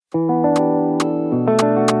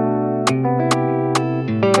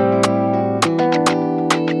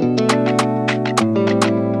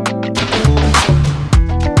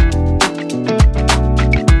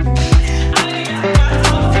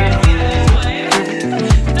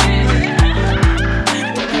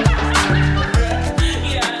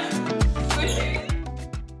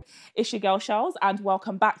It's your girl Shells, and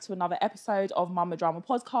welcome back to another episode of Mama Drama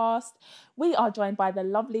Podcast. We are joined by the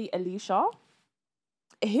lovely Alicia,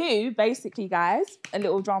 who basically, guys, a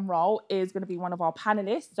little drum roll, is going to be one of our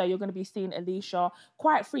panelists. So you're going to be seeing Alicia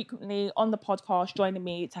quite frequently on the podcast, joining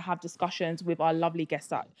me to have discussions with our lovely guests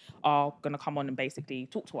that are going to come on and basically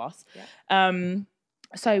talk to us. Yeah.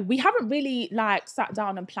 So we haven't really sat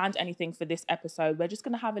down and planned anything for this episode. We're just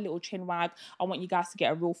going to have a little chin wag. I want you guys to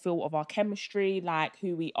get a real feel of our chemistry,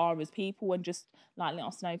 who we are as people, and just let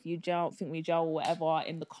us know if you think we gel or whatever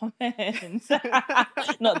in the comments.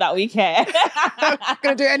 Not that we care.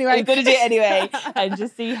 Gonna do it anyway. We're gonna do it anyway and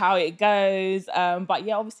just see how it goes. But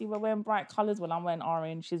yeah, obviously we're wearing bright colours. Well, I'm wearing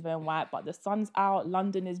orange, she's wearing white, but the sun's out,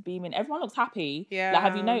 London is beaming, everyone looks happy. Yeah.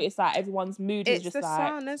 Have you noticed that everyone's mood is just the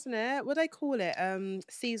sun, isn't it? What do they call it?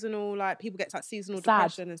 Seasonal, people get seasonal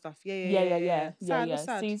depression and stuff. Yeah.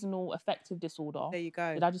 Sad. Seasonal affective disorder. There you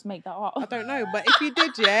go. Did I just make that up? I don't know, but if you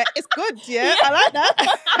did, it's good. Yeah, I like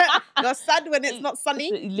that. You're sad when it's not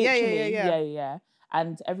sunny. Literally, yeah.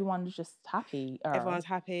 And everyone's just happy. Everyone's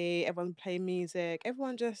happy. Everyone's playing music.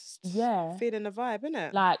 Everyone just feeling the vibe,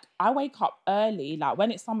 innit? I wake up early. When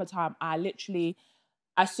it's summertime, I literally,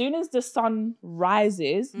 as soon as the sun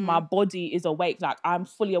rises, my body is awake. I'm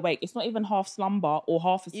fully awake. It's not even half slumber or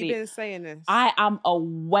half asleep. You've been saying this. I am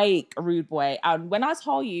awake, rude boy. And when I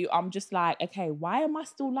tell you, I'm just okay, why am I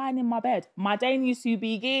still lying in my bed? My day needs to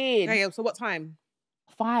begin. Okay, so what time?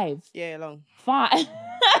 5. Yeah, long. 5.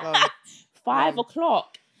 Long. 5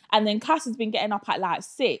 o'clock. And then Cass has been getting up at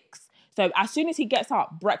 6. So as soon as he gets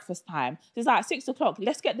up, breakfast time. So it's 6 o'clock.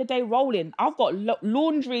 Let's get the day rolling. I've got 2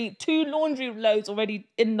 laundry loads already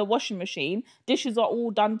in the washing machine. Dishes are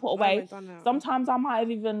all done, put away. Sometimes I might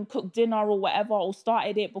have even cooked dinner or whatever, or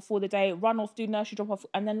started it before the day, run off, do nursery drop off,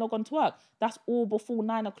 and then log on to work. That's all before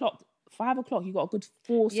 9 o'clock. 5 o'clock, you got a good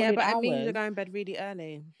 4 solid hours. Yeah, but it means you're going to bed really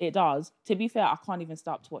early. It does. To be fair, I can't even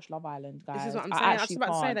start to watch Love Island, guys. This is what I'm saying. I was about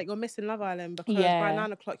to say that you're missing Love Island because by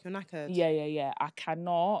 9 o'clock you're knackered. Yeah. I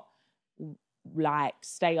cannot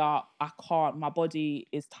stay up. I can't. My body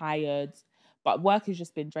is tired. But work has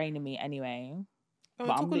just been draining me anyway. I'll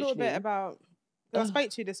talk a little bit about... I spoke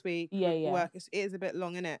to you this week. Yeah. Work. It is a bit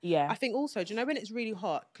long, isn't it? Yeah. I think also, do you know when it's really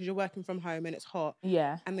hot because you're working from home and it's hot?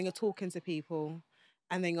 Yeah. And then you're talking to people.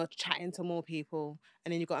 And then you're chatting to more people,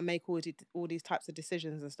 and then you've got to make all these types of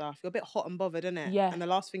decisions and stuff. You're a bit hot and bothered, innit? Yeah. And the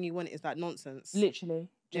last thing you want is that nonsense. Literally.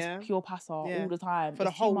 Just pure passer all the time. For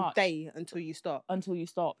the whole day until you stop.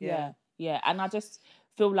 Yeah. And I just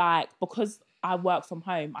feel because I work from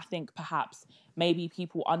home, I think perhaps maybe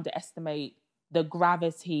people underestimate the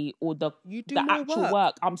gravity or the actual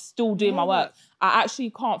work. I'm still doing my work. I actually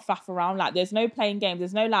can't faff around. There's no playing games.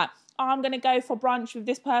 There's no I'm going to go for brunch with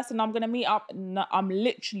this person. I'm going to meet up. No, I'm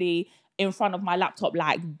literally in front of my laptop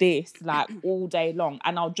like this, all day long.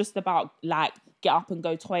 And I'll just about get up and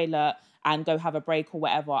go toilet and go have a break or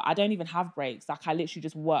whatever. I don't even have breaks. I literally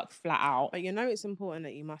just work flat out. But it's important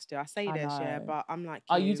that you must do. I say this, but I'm like...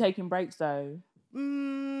 Are you taking breaks though?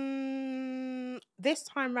 This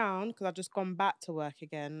time round, because I've just gone back to work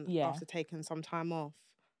again after taking some time off,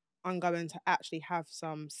 I'm going to actually have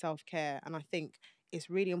some self-care. And I think it's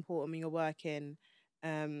really important when you're working.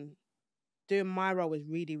 Doing my role is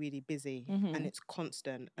really, really busy and it's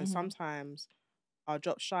constant. And sometimes I'll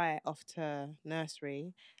drop shy off to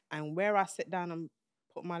nursery, and where I sit down and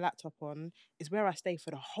put my laptop on is where I stay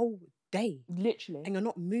for the whole day. Literally. And you're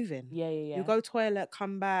not moving. Yeah. You go toilet,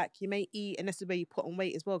 come back, you may eat, and this is where you put on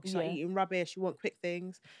weight as well, because you're eating rubbish, you want quick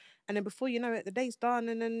things. And then before you know it, the day's done,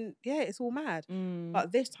 and then, it's all mad.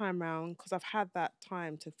 But this time round, because I've had that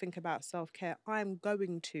time to think about self-care, I'm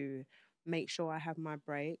going to make sure I have my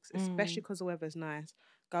breaks, especially because the weather's nice.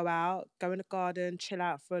 Go out, go in the garden, chill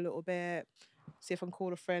out for a little bit, see if I can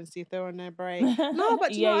call a friend, see if they're on their break. No,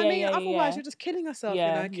 but do you know what I mean? Otherwise, you're just killing yourself,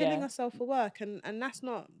 killing yourself for work. And that's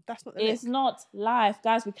not the It's not life.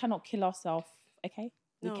 Guys, we cannot kill ourselves, okay?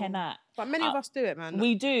 We cannot. But many of us do it, man.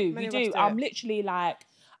 We do. I'm literally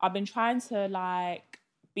I've been trying to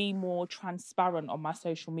be more transparent on my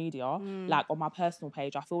social media, on my personal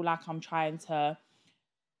page. I feel like I'm trying to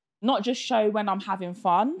not just show when I'm having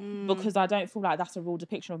fun, because I don't feel like that's a real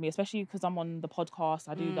depiction of me, especially because I'm on the podcast.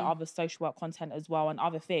 I do the other social work content as well and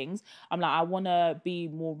other things. I'm I want to be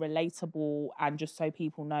more relatable and just so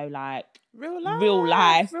people know real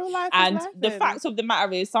life. And the fact of the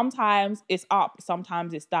matter is sometimes it's up,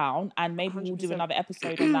 sometimes it's down, and maybe 100%. We'll do another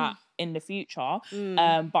episode on that in the future.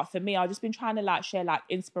 But for me, I've just been trying to share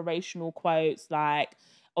inspirational quotes,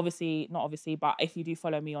 but if you do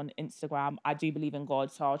follow me on Instagram, I do believe in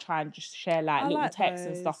God, so I'll try and just share little texts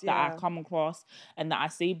and stuff that I come across and that I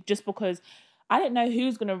see, just because I don't know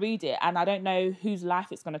who's going to read it, and I don't know whose life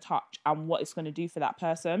it's going to touch and what it's going to do for that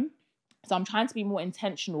person. So I'm trying to be more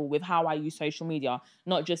intentional with how I use social media,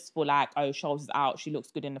 not just for like, oh, Shoals is out, she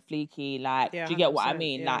looks good in the fleeky. Like, Yeah, do you get what I 100%,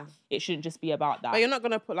 mean? yeah. Like, it shouldn't just be about that. But you're not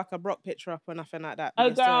gonna put like a Brock picture up or nothing like that. Oh,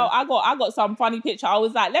 because, girl, I got some funny picture. I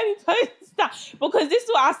was like, let me post that, because this is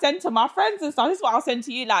what I send to my friends and stuff. This is what I'll send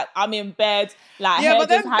to you. Like, I'm in bed, like hair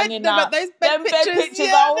just hanging out. Those bed pictures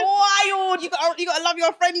are wild. You gotta love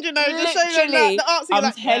your friend, you know. Just show them Literally, the artsy.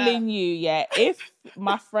 I'm telling you, yeah. If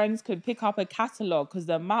my friends could pick up a catalogue, because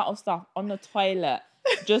the amount of stuff on the toilet,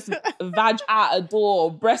 just vag out a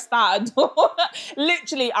door, breast out a door.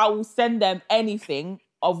 Literally, I will send them anything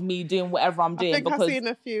of me doing whatever I'm doing. I think because I've seen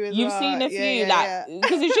a few as you've well. seen a few,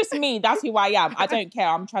 because it's just me. That's who I am. I don't care.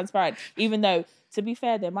 I'm transparent. Even though, to be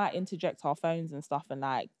fair, they might interject our phones and stuff, and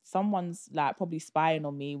like someone's like probably spying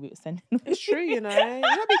on me with sending. It's true, you know. You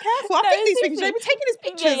gotta be careful. I think these things, you know, we're taking these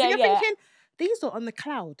pictures, and you're thinking these are on the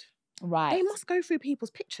cloud. Right. They must go through people's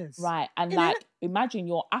pictures. Right. And like, imagine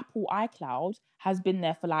your Apple iCloud has been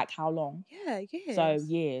there for like how long? Yeah, years. So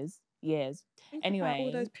years. Think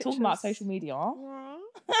Anyway, talking about social media. Aww.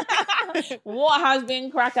 What has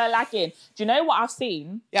been cracker-lacking? Do you know what I've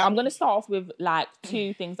seen? Yeah. I'm going to start off with like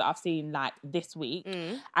two things that I've seen like this week.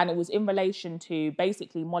 And it was in relation to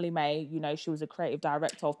basically Molly May. You know, she was a creative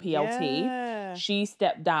director of PLT. Yeah. She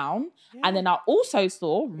stepped down. Yeah. And then I also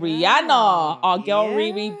saw Rihanna, our girl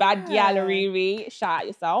Riri, bad gal Riri, shout out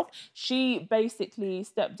yourself. She basically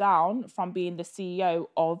stepped down from being the CEO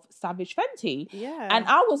of Savage Fenty. Yeah. And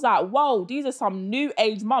I was like, whoa, these are some new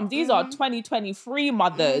age mums. These are 2023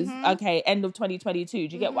 mothers. Okay, end of 2022.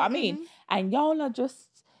 Do you get what I mean? And y'all are just,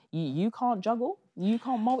 you can't juggle. You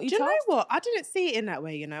can't multitask. Do you know what? I didn't see it in that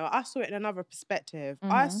way, you know. I saw it in another perspective.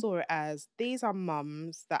 I saw it as these are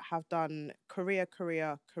mums that have done career.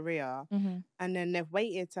 And then they've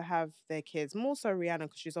waited to have their kids. More so Rihanna,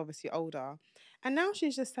 because she's obviously older. And now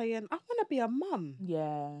she's just saying, I want to be a mum.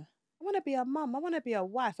 Yeah. I want to be a mum. I want to be a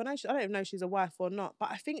wife. I don't even know if she's a wife or not, but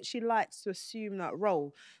I think she likes to assume that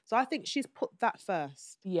role. So I think she's put that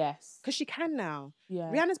first. Yes. Because she can now.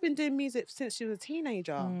 Yeah. Rihanna's been doing music since she was a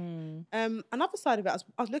teenager. Another side of it,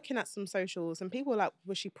 I was looking at some socials and people were like,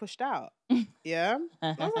 was she pushed out? Yeah.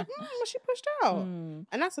 I was like, was she pushed out? And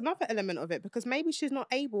that's another element of it, because maybe she's not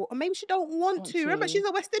able, or maybe she don't want to. Remember, she's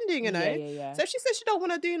a West Indian, you know? Yeah. So if she says she don't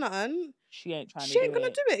want to do nothing, she ain't gonna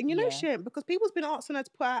do it. And you know she ain't, because people's been asking her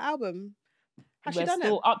to put out an album. Has she done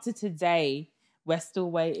it? Up to today, we're still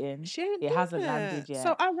waiting. It hasn't landed yet.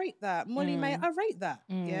 So I rate that. Molly May, I rate that.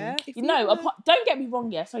 Yeah. Don't get me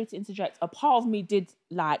wrong, sorry to interject. A part of me did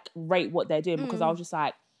like rate what they're doing, because I was just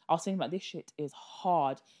like, I was thinking about this shit is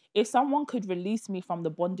hard. If someone could release me from the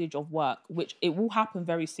bondage of work, which it will happen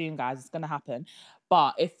very soon, guys, it's gonna happen.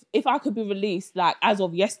 But if I could be released, like as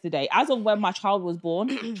of yesterday, as of when my child was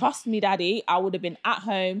born, trust me, daddy, I would have been at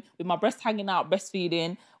home with my breast hanging out,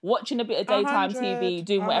 breastfeeding, watching a bit of daytime TV,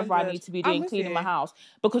 doing whatever I need to be doing, cleaning my house.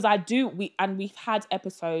 Because we've had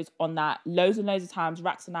episodes on that loads and loads of times.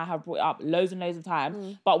 Rax and I have brought it up loads and loads of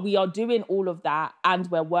times. But we are doing all of that and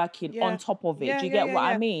we're working on top of it. Do you get what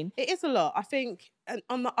I mean? It is a lot. I think, and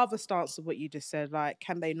on the other stance of what you just said, like,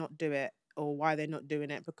 can they not do it? Or why they're not doing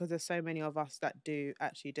it, because there's so many of us that do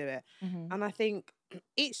actually do it. And I think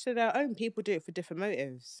each to their own. People do it for different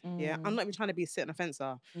motives. Yeah, I'm not even trying to be sitting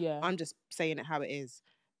offencer. Yeah, I'm just saying it how it is.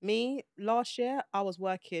 Me, last year, I was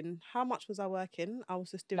working. How much was I working? I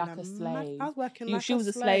was just doing like a slave. I was working like she was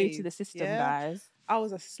a slave to the system, guys. I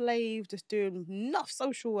was a slave, just doing enough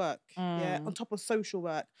social work. Yeah, on top of social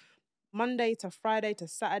work. Monday to Friday to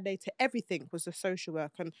Saturday to everything was the social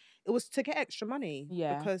work, and it was to get extra money.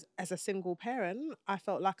 Yeah. Because as a single parent, I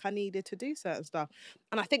felt like I needed to do certain stuff.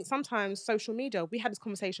 And I think sometimes social media, we had this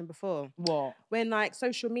conversation before. What? When like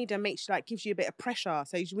social media makes like gives you a bit of pressure.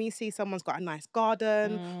 So when you see someone's got a nice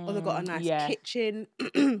garden or they've got a nice kitchen.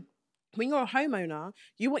 When you're a homeowner,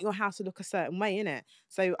 you want your house to look a certain way, innit?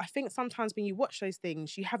 So I think sometimes when you watch those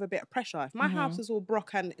things, you have a bit of pressure. If my house is all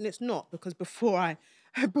brock and it's not, because before I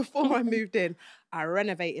moved in, I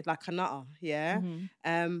renovated like a nutter, yeah?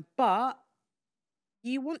 But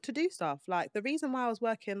you want to do stuff. Like, the reason why I was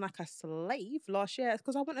working like a slave last year is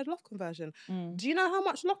because I wanted loft conversion. Do you know how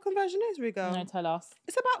much loft conversion is, Rigo? No, tell us.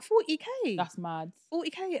 It's about 40k. That's mad.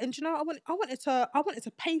 40k. And do you know, I wanted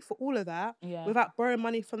to pay for all of that without borrowing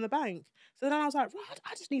money from the bank. So then I was like, right,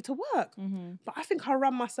 I just need to work. But I think I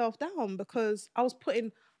ran myself down because I was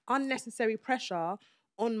putting unnecessary pressure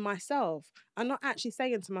on myself and not actually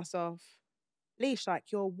saying to myself, Leash,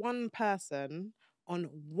 like, you're one person on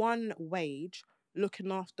one wage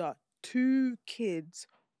looking after 2 kids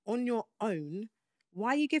on your own. why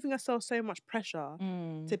are you giving yourself so much pressure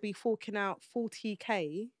to be forking out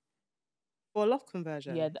 40k for a loft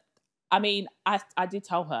conversion? Yeah. I mean, I did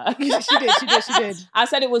tell her. she did. I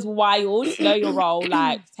said it was wild, slow your roll,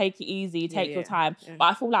 like take it easy, take your time. Yeah. But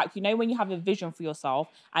I feel like, you know, when you have a vision for yourself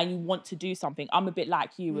and you want to do something, I'm a bit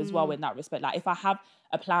like you as well in that respect. Like if I have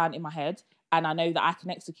a plan in my head and I know that I can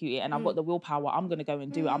execute it and I've got the willpower, I'm going to go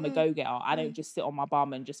and do it. I'm a go-getter. I don't just sit on my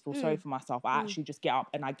bum and just feel sorry for myself. I actually just get up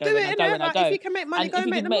and I go and go. If you can make money, go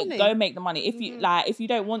make the money. If you if you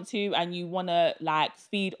don't want to and you want to like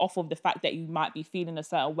feed off of the fact that you might be feeling a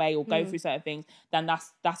certain way or go through certain things, then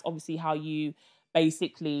that's obviously how you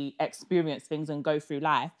basically experience things and go through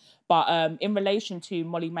life. But in relation to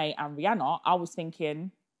Molly-Mae and Rihanna, I was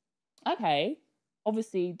thinking, okay,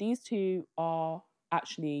 obviously these two are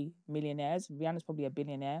actually millionaires. Rihanna's probably a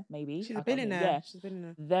billionaire, maybe. She's a billionaire. Yeah. She's a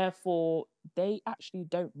billionaire. Therefore, they actually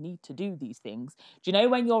don't need to do these things. Do you know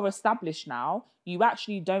when you're established now, you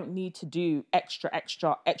actually don't need to do extra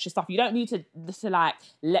stuff. You don't need to like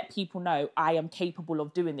let people know I am capable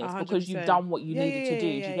of doing this 100%. Because you've done what you needed to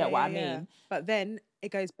do. Do you get what I mean? But then it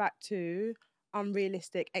goes back to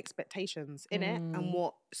unrealistic expectations in it and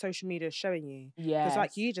what social media is showing you. Yeah. Because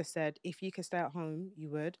like you just said, if you could stay at home, you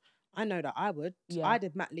would. I know that I would. Yeah. I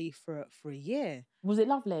did mat leave for a year. Was it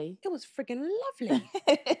lovely? It was friggin' lovely.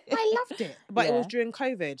 I loved it. But it was during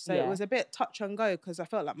COVID. So it was a bit touch and go because I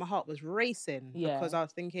felt like my heart was racing. Because I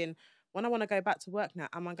was thinking, when I want to go back to work now,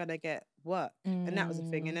 am I going to get work? And that was the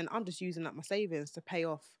thing. And then I'm just using up my savings to pay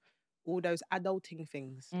off all those adulting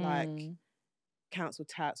things like council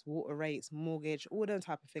tax, water rates, mortgage, all those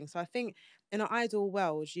type of things. So I think in an ideal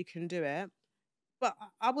world, you can do it. But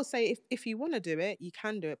I would say if you want to do it, you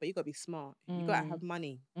can do it, but you got to be smart. You got to have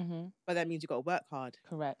money. But that means you got to work hard.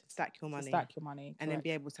 Correct. To stack your money. And then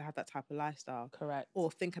be able to have that type of lifestyle. Correct.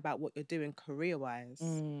 Or think about what you're doing career-wise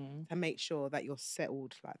to make sure that you're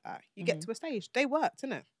settled like that. You get to a stage. They worked,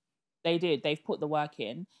 innit? They did. They've put the work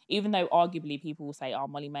in. Even though arguably people will say, oh,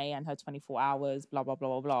 Molly-Mae and her 24 hours, blah, blah, blah,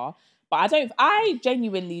 blah, blah. But I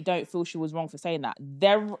genuinely don't feel she was wrong for saying that.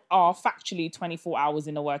 There are factually 24 hours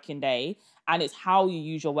in a working day, and it's how you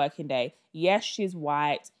use your working day. Yes, she's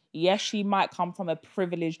white. Yes, she might come from a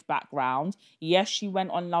privileged background. Yes, she went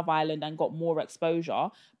on Love Island and got more exposure.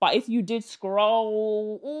 But if you did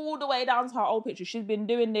scroll all the way down to her old pictures, she's been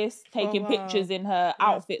doing this, taking pictures in her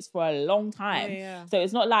outfits for a long time. So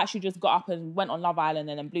it's not like she just got up and went on Love Island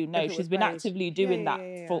and then blew. No, she's been actively doing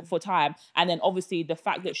that for time. And then obviously the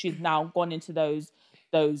fact that she's now gone into those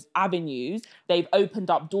avenues, they've opened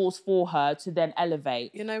up doors for her to then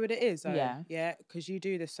elevate. You know what it is, though? Yeah, because you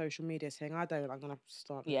do this social media thing. I don't. I'm gonna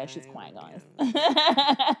start. Yeah, she's quiet, guys.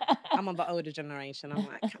 I'm on the older generation. I'm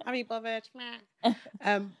like, can't be bothered.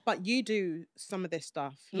 But you do some of this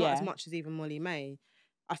stuff, not as much as even Molly-Mae.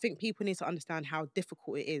 I think people need to understand how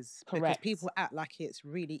difficult it is. Correct. Because people act like it's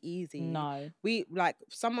really easy. No. We, like,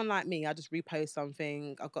 someone like me, I just repost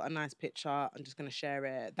something, I've got a nice picture, I'm just going to share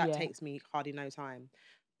it. That takes me hardly no time.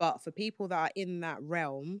 But for people that are in that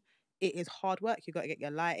realm, it is hard work. You got to get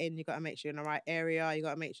your lighting, you got to make sure you're in the right area, you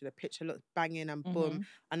got to make sure the picture looks banging and boom.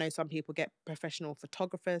 I know some people get professional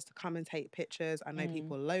photographers to come and take pictures. I know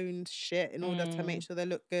people loan shit in order to make sure they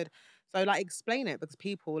look good. So, like, explain it, because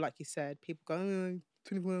people, like you said, people go, oh,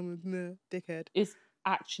 24 hours, no, dickhead. It's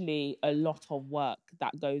actually a lot of work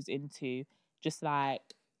that goes into just like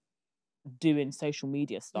doing social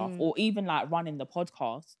media stuff or even like running the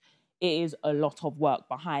podcast. It is a lot of work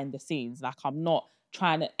behind the scenes. Like, I'm not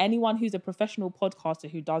trying to, anyone who's a professional podcaster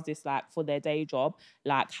who does this like for their day job,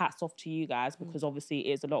 like, hats off to you guys, because obviously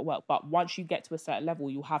it is a lot of work. But once you get to a certain level,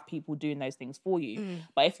 you'll have people doing those things for you.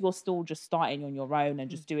 But if you're still just starting on your own and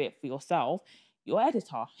just do it for yourself, you're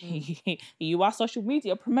editor, you are social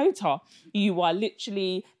media promoter, you are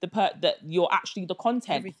literally that you're actually the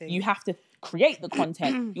content. Everything. You have to create the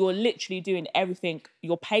content. You're literally doing everything.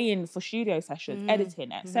 You're paying for studio sessions,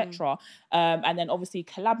 editing, etc. And then obviously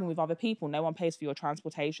collabing with other people. No one pays for your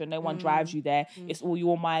transportation. No one drives you there. It's all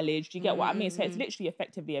your mileage. Do you get what I mean? So it's literally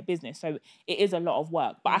effectively a business. So it is a lot of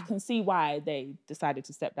work. But I can see why they decided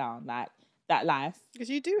to step down. Like, that life. Because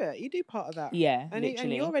you do it. You do part of that. Yeah, and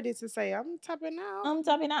you're ready to say, I'm tapping out. I'm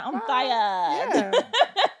tired. Yeah.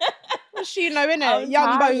 What's she know, innit?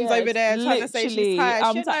 Young tired. Bones over there trying to say she's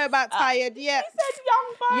tired. She know about tired yet. He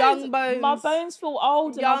said young bones. My bones feel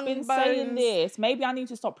old and I've been saying this. Maybe I need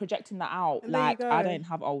to stop projecting that out. And like, I don't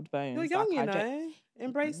have old bones. You're young, you know.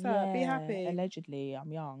 Embrace that. Be happy. Allegedly,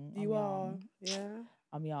 I'm young. You are. Yeah.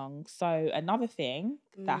 I'm young. So another thing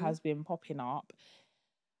that has been popping up.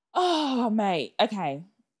 Oh, mate. Okay.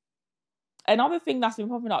 Another thing that's been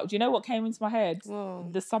popping up, do you know what came into my head? Whoa.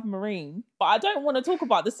 The submarine. But I don't want to talk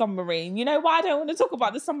about the submarine. You know why I don't want to talk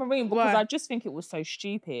about the submarine? Because I just think it was so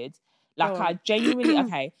stupid. Like, I genuinely,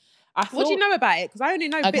 okay. What do you know about it? Because I only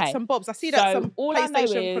know bits and bobs. I see that some all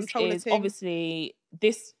PlayStation controller is thing. Obviously,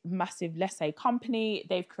 this massive, let's say, company,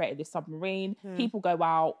 they've created this submarine. People go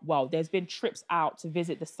out. Well, there's been trips out to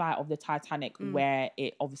visit the site of the Titanic where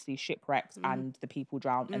it obviously shipwrecked and the people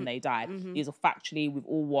drowned and they died. These are factually, we've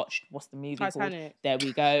all watched, what's the movie Titanic. called? There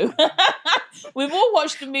we go. We've all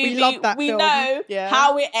watched the movie. We love that we film. know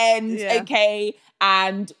how it ends, okay?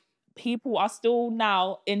 And people are still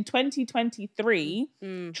now in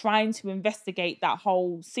 2023 trying to investigate that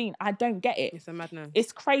whole scene. I don't get it. It's a madness.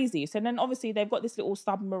 It's crazy. So then obviously they've got this little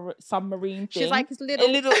submarine thing. She's like, it's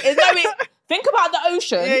little. Think about the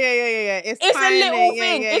ocean. Yeah. It's tiny. A little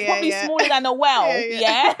thing. It's probably smaller than a well.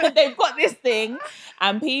 Yeah. They've got this thing.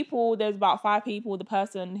 And people, there's about 5 people, the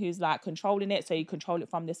person who's like controlling it. So you control it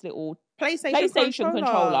from this little PlayStation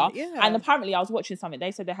controller. Yeah. And apparently I was watching something.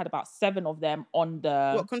 They said they had about 7 of them on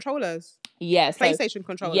the... What, controllers? Yeah. So, PlayStation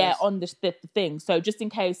controllers? Yeah, on the thing. So just in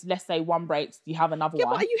case, let's say one breaks, you have another one. Yeah,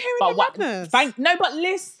 but are you hearing the madness? No, but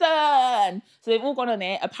listen. So they've all gone on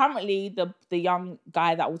it. Apparently the young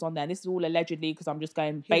guy that was on there, this is all allegedly because I'm just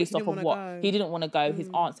going based off of what... He didn't want to go. His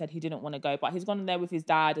aunt said he didn't want to go. But he's gone on there with his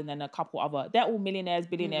dad and then a couple other... They're all millionaires,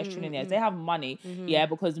 billionaires, trillionaires. They have money. Yeah,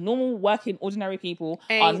 because normal working, ordinary people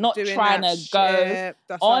are not trying to go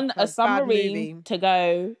on a submarine to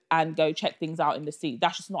go and go check things out in the sea.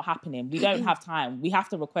 That's just not happening. We don't have time. We have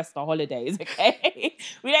to request our holidays, okay?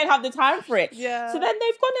 We don't have the time for it. Yeah. So then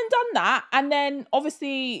they've gone and done that. And then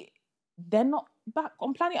obviously they're not back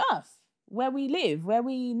on planet Earth where we live, where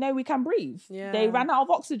we know we can breathe. Yeah. They ran out of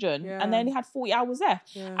oxygen and they only had 40 hours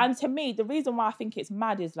left. Yeah. And to me, the reason why I think it's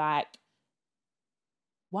mad is like,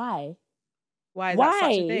 why? Why is that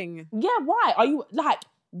such a thing? Yeah, why? Are you like,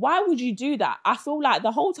 why would you do that? I feel like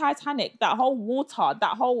the whole Titanic, that whole water,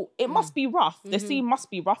 it must be rough. The sea must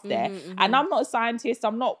be rough there. And I'm not a scientist.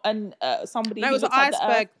 I'm not somebody. No, it was an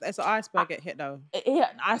iceberg. It's an iceberg it hit though. It hit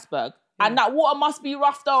an iceberg. Yeah. And that water must be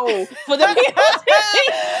rough though for the people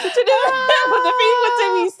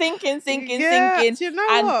to be sinking. Do you know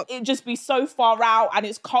and what? it just be so far out and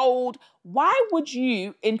it's cold. Why would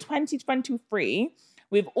you in 2023,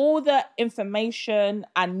 with all the information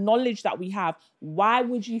and knowledge that we have, why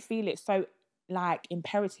would you feel it so like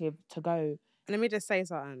imperative to go? And let me just say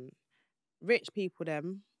something. Rich people,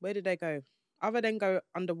 them, where did they go? Other than go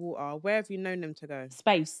underwater, where have you known them to go?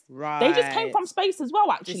 Space. Right. They just came from space as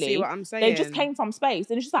well, actually. You see what I'm saying? They just came from space.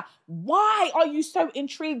 And it's just like, why are you so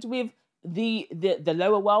intrigued with the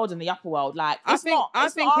lower world and the upper world? Like, I think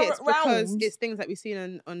it's because it's things that we've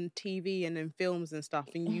seen on TV and in films and stuff,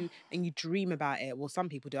 and you dream about it. Well, some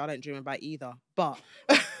people do. I don't dream about it either. But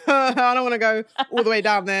I don't want to go all the way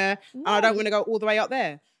down there, and I don't want to go all the way up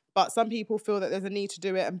there. But some people feel that there's a need to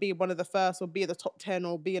do it and be one of the first or be in the top 10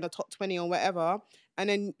 or be in the top 20 or whatever. And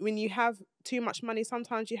then when you have too much money,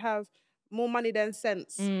 sometimes you have more money than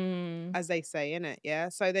sense, as they say, innit? Yeah.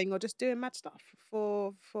 So then you're just doing mad stuff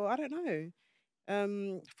for I don't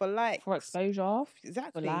know, for likes. For exposure.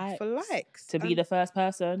 Exactly. For likes. To be the first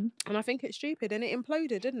person. And I think it's stupid and it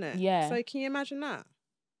imploded, didn't it? Yeah. So can you imagine that?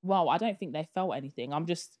 Well, I don't think they felt anything. I'm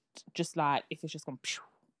just like, if it's just gone...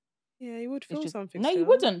 Yeah, you would feel something. No, still. you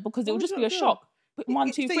wouldn't, because it would just be a shock.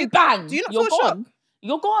 1, 2, 3, bang! Do you not you're feel gone. shock?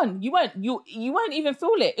 You're gone. You won't even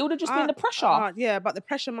feel it. It would have just been the pressure. Yeah, but the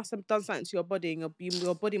pressure must have done something to your body, and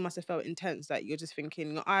your body must have felt intense. That you're just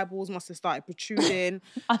thinking your eyeballs must have started protruding.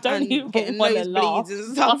 I don't even want to laugh.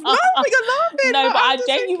 And stuff. No, but you're laughing. No, but I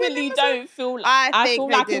genuinely don't feel. I feel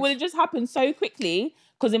like it would have just happened so quickly.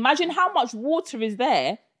 Because imagine how much water is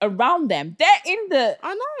there around them. They're in the...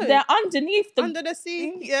 I know. They're underneath under the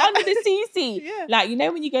sea. Yeah. Under the sea. Yeah. Like, you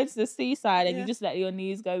know when you go to the seaside and you just let your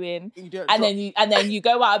knees go in, and then you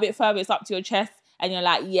go out a bit further, it's up to your chest, and you're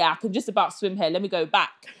like, yeah, I can just about swim here. Let me go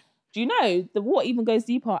back. Do you know the water even goes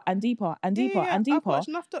deeper and deeper and deeper and deeper? I've watched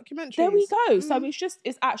enough documentaries. There we go. So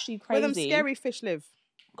it's actually crazy. Where them scary fish live.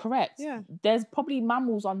 Correct. Yeah. There's probably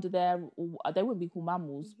mammals under there, or they wouldn't be called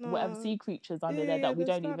mammals, whatever sea creatures under there that we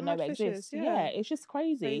don't even know exist. Yeah, it's just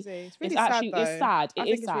crazy. It's really sad, though. It's sad. It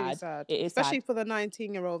is sad. Really sad. It is especially sad. for the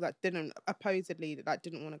 19-year-old that didn't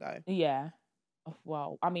want to go. Yeah.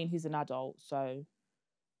 Well, I mean, he's an adult, so...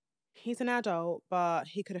 He's an adult, but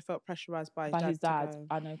he could have felt pressurised by his dad.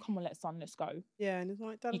 I know. Come on, let's go. Yeah, and he's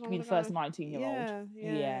like, Dad, you could be the first 19-year-old.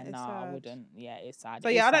 Yeah, no, I wouldn't. Yeah, it's sad. So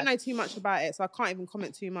I don't know too much about it, so I can't even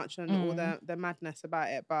comment too much on all the madness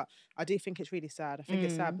about it. But I do think it's really sad. I think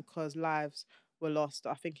it's sad because lives were lost.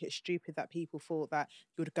 I think it's stupid that people thought that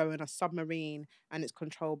you would go in a submarine and it's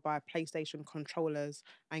controlled by PlayStation controllers,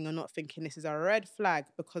 and you're not thinking this is a red flag.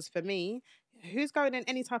 Because for me, who's going in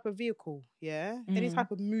any type of vehicle, any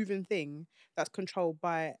type of moving thing that's controlled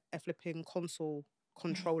by a flipping console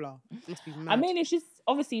controller? Must be mad. I mean, it's just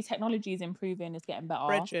obviously technology is improving, it's getting better.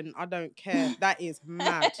 Brethren, I don't care. That is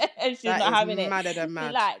mad. She's not having it. Madder than mad.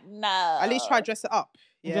 She's like, no. At least try to dress it up.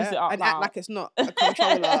 Yeah, dress it up and now. act like it's not a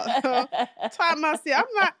controller. Time I see, I'm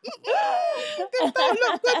like, this don't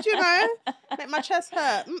look good, you know. Make my chest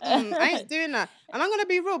hurt. I ain't doing that. And I'm gonna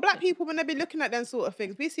be real. Black people, when they be looking at them sort of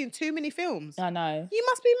things, we've seen too many films. I know. You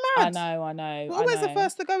must be mad. I know. We're always the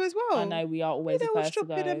first to go as well. I know, we are always the first to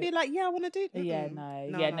go. And be like, yeah, I want to do. Yeah,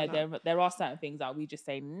 no. There are certain things that we just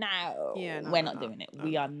say no. Yeah, we're not doing it.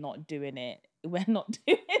 We are not doing it. We're not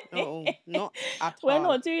doing it. Oh, not at all. We're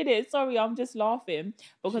not doing it. Sorry, I'm just laughing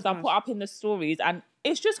because I put up in the stories and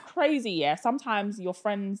it's just crazy. Yeah, sometimes your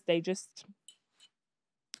friends,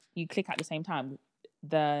 you click at the same time.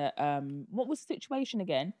 What was the situation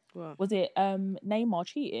again? What? Was it Neymar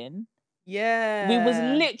cheating? Yeah. We was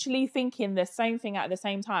literally thinking the same thing at the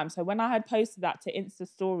same time. So when I had posted that to Insta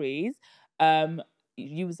stories,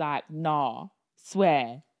 you was like, nah,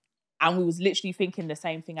 swear. And we was literally thinking the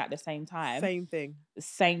same thing at the same time. Same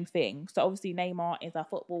thing. So obviously Neymar is a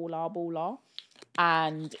baller.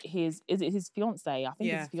 And is it his fiance? I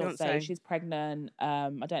think it's his fiance. She's pregnant. I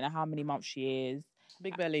don't know how many months she is.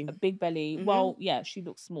 Big belly. A big belly. Mm-hmm. Well, yeah, she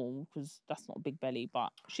looks small because that's not a big belly,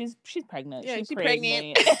 but she's pregnant. Yeah, she's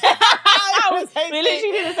pregnant. We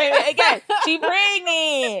literally did the same thing again. She's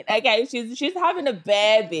pregnant. Okay, she's having a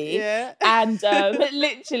baby. Yeah. And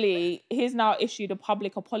literally, he's now issued a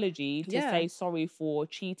public apology to say sorry for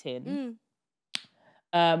cheating.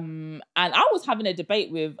 And I was having a debate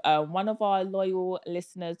with one of our loyal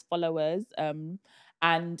listeners, followers,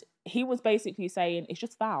 and he was basically saying it's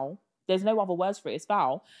just foul. There's no other words for it. It's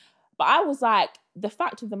foul. But I was like, the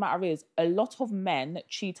fact of the matter is, a lot of men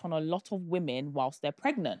cheat on a lot of women whilst they're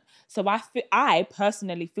pregnant. So I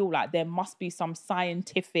personally feel like there must be some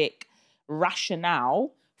scientific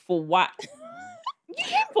rationale for what.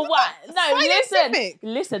 For what? No,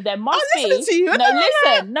 listen. There must be. To you.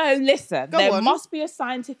 Listen. There must be a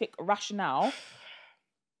scientific rationale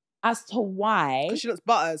as to why. Because she looks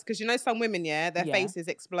butters. Because you know some women, their faces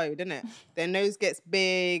explode, innit? Their nose gets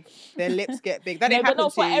big, their lips get big. That didn't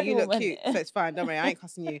happen to you. You look cute, so it's fine. Don't worry, I ain't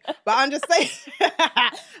cussing you. But I'm just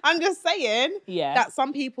saying, that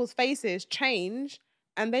some people's faces change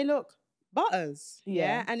and they look butters.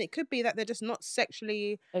 Yeah. And it could be that they're just not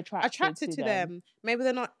sexually attracted to them. Maybe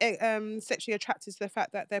they're not sexually attracted to the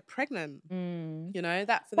fact that they're pregnant. You know,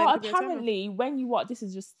 that for them. But apparently, this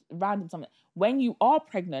is just random something. When you are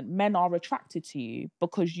pregnant, men are attracted to you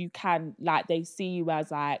because you can, like, they see you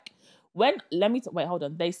as like. Hold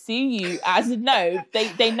on. They see you as they know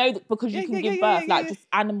that because you can give birth, just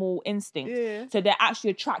animal instinct. Yeah. So they're actually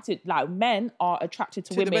attracted. Like, men are attracted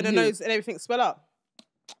to women when the nose and everything swell up.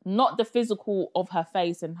 Not the physical of her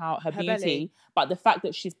face and her beauty, belly. But the fact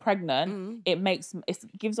that she's pregnant, it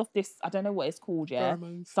gives off this, I don't know what it's called,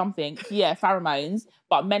 pheromones. Something, pheromones.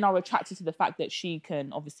 But men are attracted to the fact that she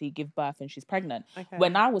can obviously give birth and she's pregnant. Okay.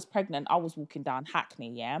 When I was pregnant, I was walking down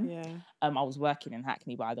Hackney, I was working in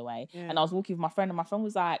Hackney, by the way, and I was walking with my friend, and my friend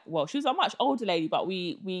was like, well, she was a much older lady, but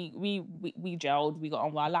we gelled, we got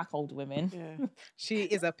on well. I like older women. Yeah. She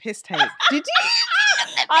is a piss take. Did you?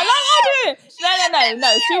 I like her.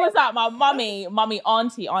 No. She was like my mummy,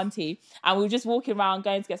 auntie. And we were just walking around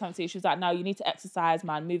going to get something to eat. She was like, no, you need to exercise,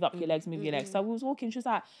 man. Move up your legs, move your legs. So we was walking. She was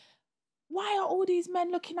like, why are all these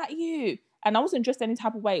men looking at you? And I wasn't dressed any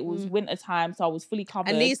type of way. It was winter time, so I was fully covered.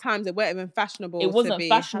 And these times it weren't even fashionable. It wasn't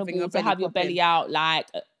fashionable to have your belly out, like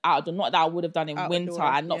out. Not that I would have done in winter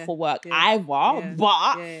and not for work either.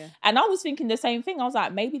 But and I was thinking the same thing. I was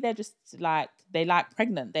like, maybe they're just like they like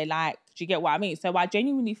pregnant. They like. Do you get what I mean? So I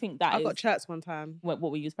genuinely think that I got chirps one time. What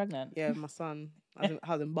were you pregnant? Yeah, my son. I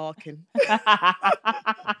was embarking. Well,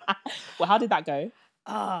 how did that go?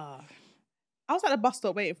 I was at the bus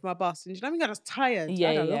stop waiting for my bus, and you know when I was tired. I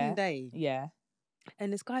had a long day. Yeah.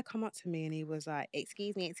 And this guy come up to me and he was like,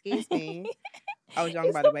 excuse me. I was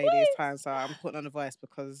young, by the way, these times, so I'm putting on a voice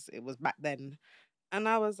because it was back then. And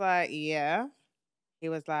I was like, yeah. He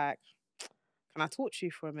was like, can I talk to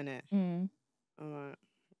you for a minute? I'm like,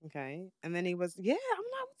 okay. And then he was, I'm like,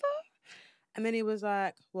 what the? And then he was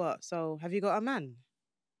like, what? So have you got a man?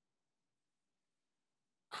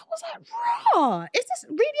 I was like, raw. Is this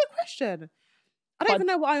really a question? I don't even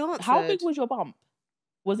know what I answered. How big was your bump?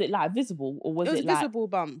 Was it like visible or was it like... It was visible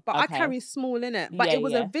bump, but I carry small in it. But it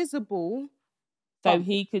was a visible So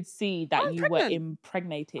he could see that I'm you pregnant. were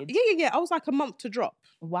impregnated. Yeah. I was like a month to drop.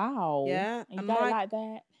 Wow. Yeah. And you got it like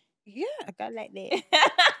that? Yeah, I got like that.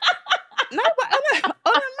 No, but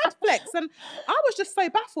on a mad flex. And I was just so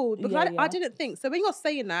baffled because I didn't think. So when you're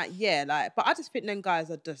saying that, but I just think them guys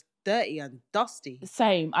are just dirty and dusty.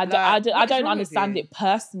 Same. I don't understand it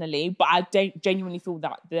personally, but I don't genuinely feel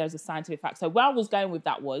that there's a scientific fact. So where I was going with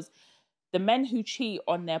that was the men who cheat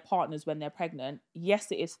on their partners when they're pregnant,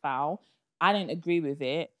 yes, it is foul. I don't agree with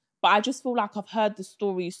it. But I just feel like I've heard the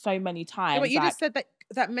story so many times. Yeah, but you just said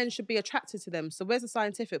that men should be attracted to them. So where's the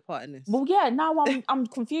scientific part in this? Well, yeah, now I'm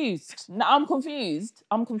confused. Now I'm confused.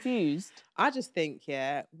 I just think,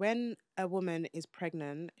 when a woman is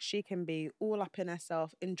pregnant, she can be all up in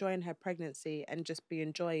herself, enjoying her pregnancy and just be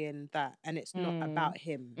enjoying that. And it's not about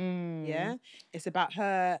him. Yeah? It's about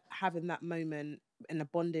her having that moment and the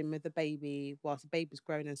bonding with the baby whilst the baby's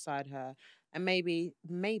growing inside her. And maybe,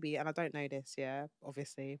 and I don't know this,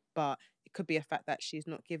 obviously, but it could be a fact that she's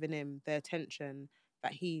not giving him the attention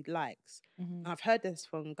that he likes. And I've heard this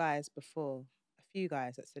from guys before, a few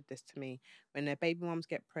guys that said this to me, when their baby mums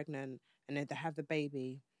get pregnant and then they have the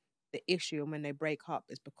baby, the issue and when they break up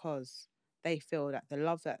is because they feel that the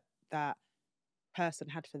love that person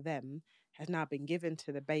had for them has now been given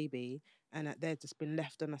to the baby and that they've just been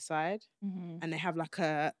left on the side. And they have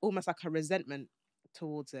almost like a resentment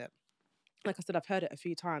towards it. Like I said, I've heard it a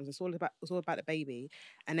few times. It's all about the baby,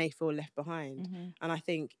 and they feel left behind. And I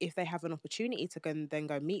think if they have an opportunity to then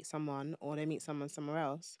go meet someone, or they meet someone somewhere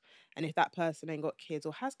else, and if that person ain't got kids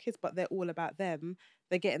or has kids, but they're all about them,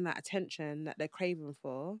 they're getting that attention that they're craving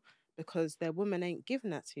for because their woman ain't giving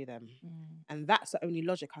that to them. And that's the only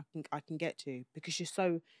logic I can get to, because you're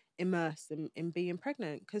so immersed in being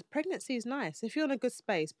pregnant. Because pregnancy is nice. If you're in a good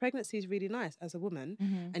space, pregnancy is really nice as a woman.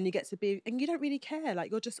 And you get to be, and you don't really care.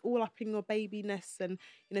 Like, you're just all up in your babyness, and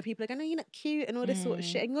people are going, "Oh, you're not cute," and all this sort of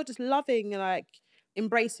shit. And you're just loving, like,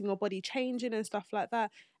 embracing your body changing and stuff like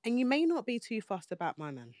that. And you may not be too fussed about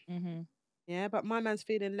my man. Yeah, but my man's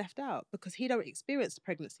feeling left out because he don't experience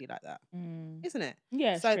pregnancy like that, isn't it?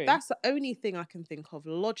 Yeah. So true. that's the only thing I can think of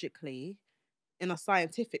logically, in a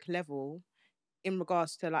scientific level, in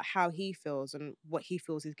regards to like how he feels and what he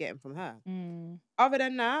feels he's getting from her. Other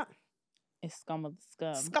than that, it's scum of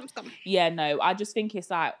the scum. Yeah, no, I just think it's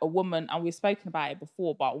like a woman, and we've spoken about it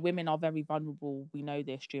before, but women are very vulnerable. We know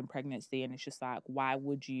this during pregnancy, and it's just like, why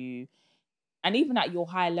would you? And even at your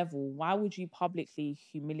high level, why would you publicly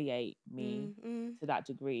humiliate me to that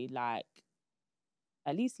degree? Like,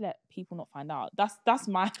 at least let people not find out. That's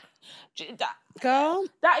my girl.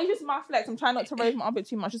 That is just my flex. I'm trying not to raise my arm a bit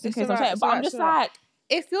too much, just in case I'm right, saying. But I'm just like,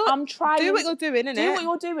 I'm trying. Do what you're doing, innit? Do what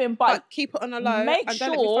you're doing, but keep it on the low. Make and sure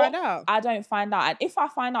don't let me find out. I don't find out. And if I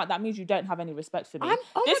find out, that means you don't have any respect for me.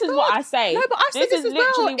 This is what I say. No, but I say this is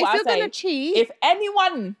literally what I say. If you're gonna cheat, if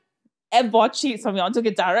anyone ever cheats on me, I'm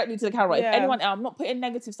talking directly to the camera. If anyone, I'm not putting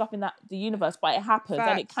negative stuff in the universe, but it happens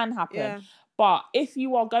and it can happen. Yeah. But if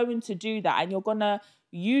you are going to do that and you're gonna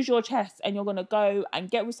use your chest and you're gonna go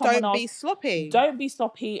and get with someone else, don't be sloppy. Don't be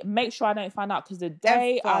sloppy. Make sure I don't find out, because the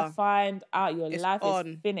day I find out, your life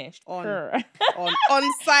is finished. On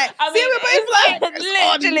site. I mean,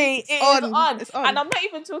 it's on. It's on. And I'm not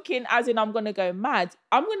even talking as in I'm gonna go mad.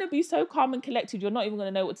 I'm gonna be so calm and collected. You're not even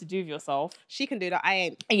gonna know what to do with yourself. She can do that. I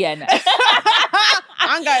ain't. Yeah, no.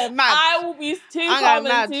 I'm going mad. I will be too calm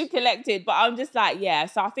and too collected, but I'm just like, yeah.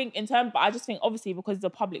 So I think but I just think obviously because he's a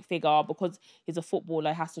public figure, because he's a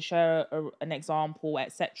footballer, has to show an example,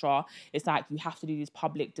 etc. It's like you have to do these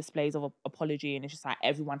public displays of apology, and it's just like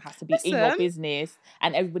everyone has to be in your business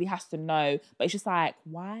and everybody has to know. But it's just like,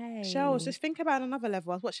 why? Shells, just think about another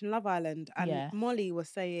level. I was watching Love Island, and Molly was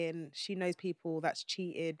saying she knows people that's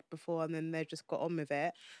cheated before and then they've just got on with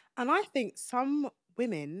it. And I think some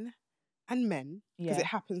women and men, because it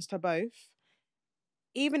happens to both,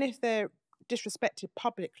 even if they're disrespected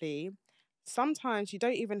publicly, sometimes you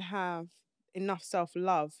don't even have enough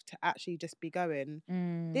self-love to actually just be going,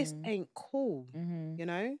 this ain't cool, you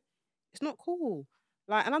know? It's not cool.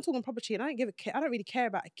 Like, and I'm talking proper cheating. I don't really care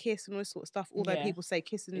about a kiss and all this sort of stuff, although people say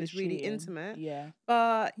kissing is really intimate. Yeah.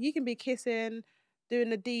 But you can be kissing, doing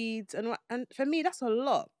the deeds, and for me, that's a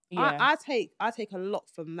lot. Yeah. I take a lot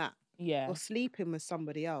from that. Yeah. You're sleeping with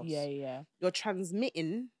somebody else. Yeah. You're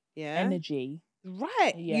transmitting, energy.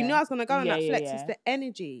 Right. Yeah. You know I was gonna go on that flex. Yeah. It's the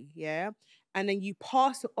energy, and then you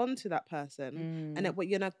pass it on to that person, and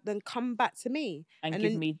then come back to me and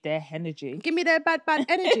give me their energy. Give me their bad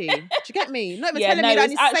energy. Do you get me? Not even telling me that I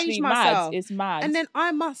need to sage myself. It's mad. And then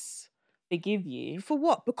I must forgive you for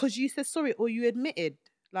what? Because you said sorry or you admitted.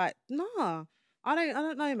 Like, nah. I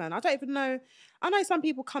don't know, man. I don't even know. I know some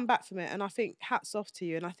people come back from it, and I think hats off to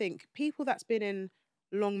you. And I think people that's been in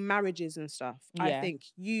long marriages and stuff, I think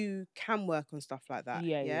you can work on stuff like that.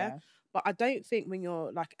 Yeah. But I don't think when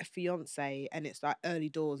you're like a fiance and it's like early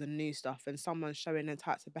doors and new stuff and someone's showing them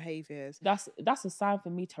types of behaviours. That's a sign for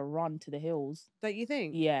me to run to the hills. Don't you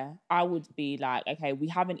think? Yeah. I would be like, okay, we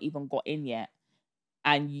haven't even got in yet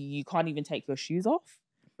and you can't even take your shoes off.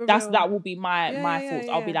 That will be my thoughts.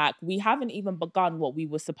 I'll be like, we haven't even begun what we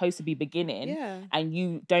were supposed to be beginning, and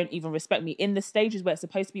you don't even respect me in the stages where it's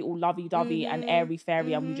supposed to be all lovey-dovey and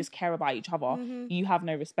airy-fairy, and we just care about each other. You have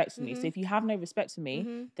no respect for me. So if you have no respect for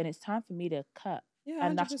me, then it's time for me to cut.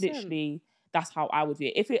 And 100%. That's how I would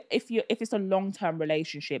view it. If it's a long-term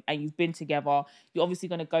relationship and you've been together, you're obviously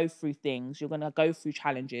going to go through things. You're going to go through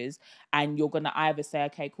challenges, and you're going to either say,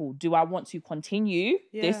 okay, cool, do I want to continue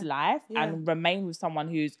this life and remain with someone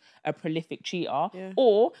who's a prolific cheater,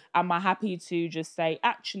 or am I happy to just say,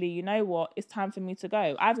 actually, you know what, it's time for me to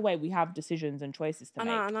go? Either way, we have decisions and choices to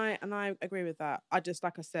make. And I agree with that. I just,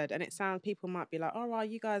 like I said, and it sounds, people might be like, oh, well,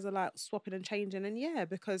 you guys are like swapping and changing, and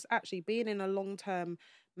because actually being in a long-term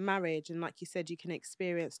marriage, and like you said, you can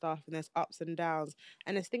experience stuff and there's ups and downs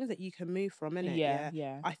and there's things that you can move from, innit?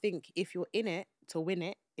 Yeah. I think if you're in it to win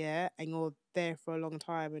it, and you're there for a long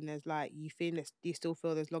time and there's like you still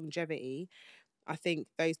feel there's longevity, I think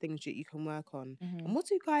those things that you can work on. And what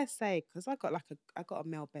do you guys say? Because I got a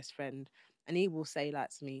male best friend, and he will say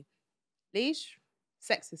like to me, Leash,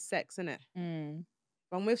 sex is sex, innit?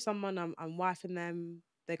 If I'm with someone, I'm wifing them,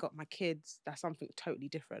 they got my kids, that's something totally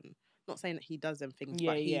different. Not saying that he does them things,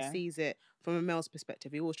 but he sees it from a male's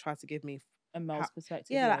perspective. He always tries to give me a male's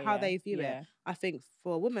perspective. Like how they view it. I think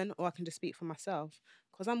for a woman, or I can just speak for myself,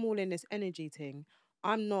 because I'm all in this energy thing.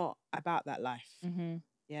 I'm not about that life.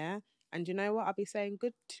 Yeah. And you know what? I'll be saying,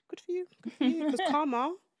 good for you. Good for you. Because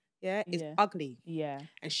karma, is ugly. Yeah.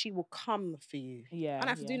 And she will come for you. Yeah. I don't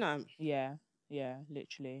have to do nothing. Yeah. Yeah.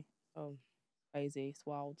 Literally. Oh, crazy. It's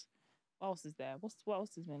wild. What else is there? What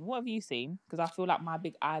else has been? What have you seen? Because I feel like my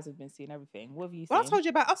big eyes have been seeing everything. What have you seen? Well, I told you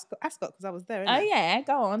about Ascot because I was there. Oh yeah,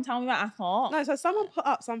 go on. Tell me about Ascot. No, so someone put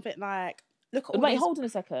up something like, look at all Wait, hold on a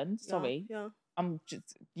second. Sorry. Yeah.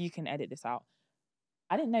 You can edit this out.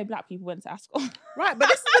 I didn't know black people went to Ascot. Right, but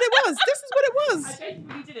this is what it was. I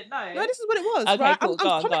genuinely didn't know. No, this is what it was. Okay, right? cool.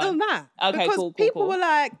 I'm commenting on that. Okay, because cool. People were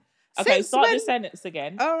like, okay, start the sentence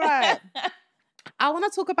again. All right. I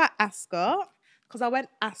want to talk about Ascot because I went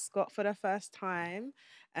Ascot for the first time.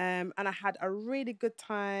 And I had a really good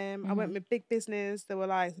time. I went with big business. There were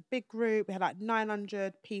like a big group. We had like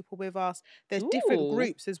 900 people with us. There's different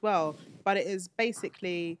groups as well, but it is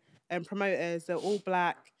basically promoters. They're all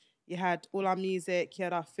black. You had all our music. You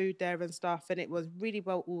had our food there and stuff, and it was really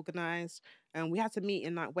well organised. And we had to meet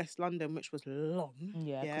in like West London, which was long.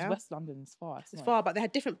 Yeah, because West London's far. It's far, but they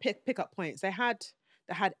had different pickup points. They had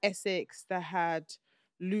Essex. They had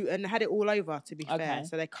Luton, had it all over, to be fair.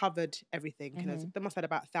 So they covered everything. They must have had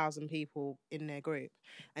about 1,000 people in their group.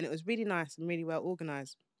 And it was really nice and really well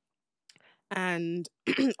organised. And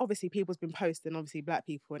obviously people's been posting, obviously, black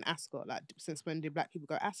people in Ascot, like, since when did black people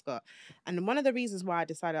go Ascot? And one of the reasons why I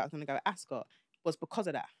decided I was going to go Ascot was because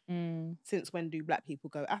of that. Since when do black people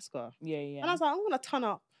go Ascot? Yeah. And I was like, I'm going to turn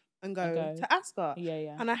up and go to Ascot.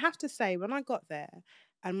 Yeah. And I have to say, when I got there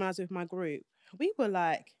and when I was with my group, we were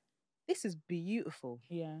like, this is beautiful.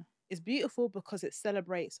 Yeah. It's beautiful because it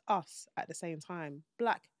celebrates us at the same time.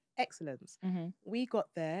 Black excellence. We got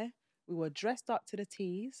there. We were dressed up to the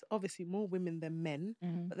T's. Obviously, more women than men.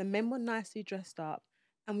 But the men were nicely dressed up.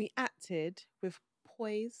 And we acted with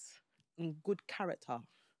poise and good character.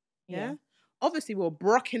 Yeah? Obviously, we were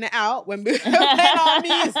brocking it out when we were playing our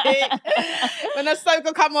music. When the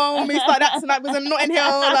soca come on, we started acting like we was in Notting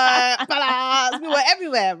Hill, like, ballads. We were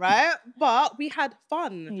everywhere, right? But we had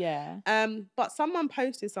fun. Yeah. But someone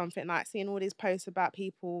posted something, like seeing all these posts about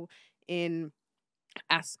people in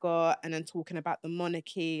Ascot and then talking about the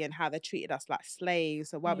monarchy and how they treated us like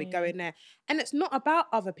slaves. So while we go in there, and it's not about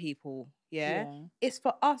other people, it's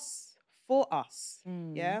for us.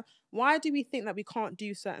 Yeah. Why do we think that we can't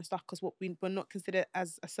do certain stuff because we're not considered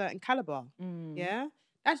as a certain caliber? Yeah.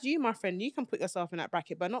 That's you, my friend. You can put yourself in that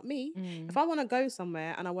bracket, but not me. If I want to go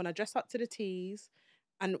somewhere and I want to dress up to the T's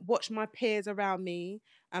and watch my peers around me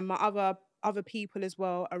and my other people as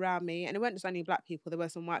well around me, and it weren't just only black people, there were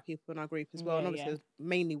some white people in our group as well, and obviously it was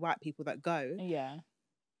mainly white people that go. Yeah.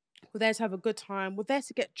 We're there to have a good time. We're there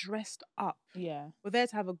to get dressed up. Yeah. We're there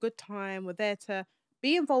to have a good time. We're there to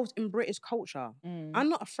be involved in British culture. I'm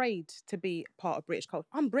not afraid to be part of British culture.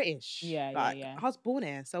 I'm British. Yeah. I was born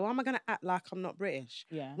here, so why am I going to act like I'm not British?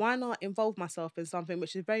 Yeah. Why not involve myself in something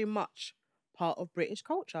which is very much part of British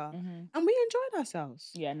culture. Mm-hmm. And we enjoyed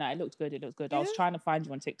ourselves. Yeah, no, it looked good. It looked good. Yeah. I was trying to find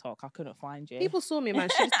you on TikTok. I couldn't find you. People saw me, man.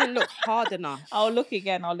 She just didn't look hard enough. I'll look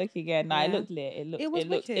again. No, Yeah. it looked lit. It was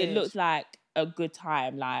looked like a good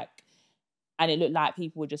time. Like, and it looked like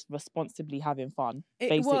people were just responsibly having fun.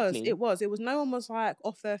 It was. No one was like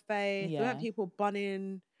off their face. There weren't people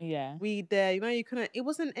bunning. Yeah. Weed there. You know, you couldn't. It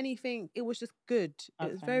wasn't anything. It was just good.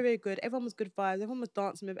 It was very, very good. Everyone was good vibes. Everyone was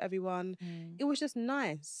dancing with everyone. It was just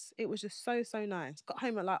nice. It was just so, so nice. Got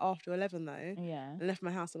home at like after 11 though. Yeah. And left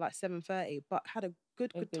my house at like 7:30. But had a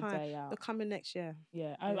good time. Day out. We're coming next year.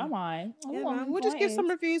 Yeah. Oh, am I? Oh, yeah, man. We'll just give some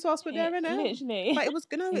reviews whilst we're there, innit? Literally. But it was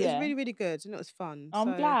good. No, it was really, really good, and it was fun.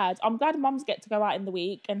 I'm glad. I'm glad mums get to go out in the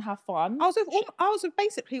week and have fun. I was with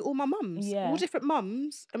basically all my mums, all different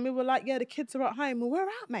mums, and we were like, yeah, the kids are at home, and we're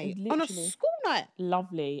out, mate, on a school night.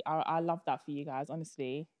 Lovely. I love that for you guys.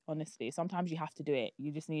 Honestly, sometimes you have to do it.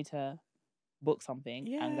 You just need to book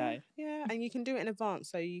something and go. Yeah, and you can do it in advance,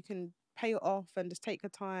 so you can pay it off and just take your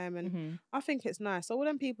time. And I think it's nice. So all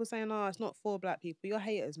them people saying, oh, it's not for black people, you're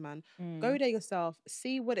haters, man. Go there yourself,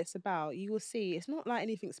 see what it's about. You will see it's not like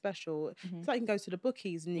anything special. It's like you can go to the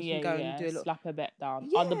bookies and you can go and do a little slap a bet down.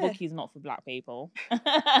 Oh, the bookies not for black people.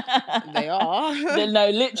 They are. No,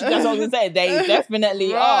 literally, that's what I was gonna say. They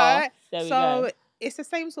definitely are. There we go. It's the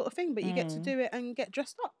same sort of thing, but you get to do it and get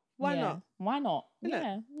dressed up. Why not? Why not?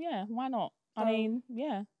 Yeah, why not? I mean,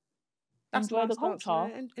 enjoy the culture.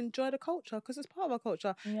 Enjoy the culture because it's part of our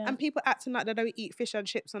culture. Yeah. And people acting like they don't eat fish and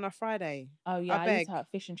chips on a Friday. Oh yeah, I used to have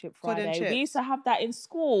fish and chip Friday. We used to have that in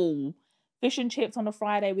school. Fish and chips on a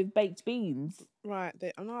Friday with baked beans. Right.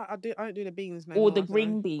 I don't do the beans no or more. The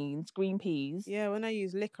green beans, green peas. Yeah, when I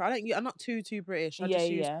use liquor, I'm not too British. I just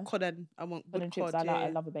use cod and I want cod and chips. Cod, I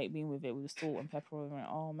love a baked bean with it with salt and pepper.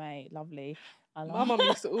 Oh mate, lovely. My mum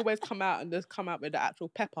used to always come out with the actual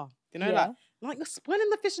pepper. You know, like you're spoiling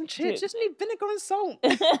the fish and chips. Just need vinegar and salt.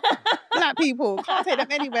 Black people can't take them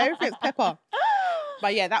anywhere. Everything's pepper.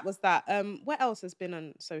 But yeah, that was that. What else has been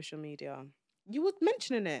on social media? You were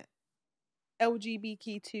mentioning it.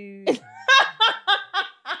 LGBTQ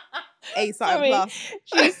A something plus.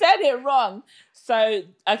 She said it wrong. So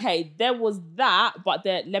okay, there was that, but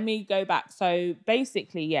let me go back. So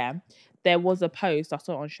basically, there was a post I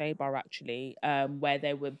saw on Shade Bar actually, where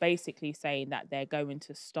they were basically saying that they're going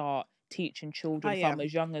to start teaching children from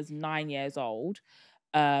as young as 9 years old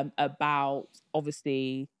about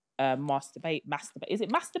obviously masturbate. Is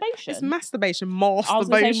it masturbation? It's masturbation. Masturbation. I was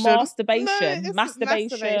going to say masturbation. No,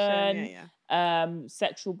 masturbation.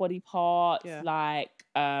 Sexual body parts, like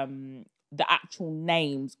the actual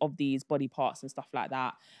names of these body parts and stuff like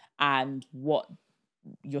that, and what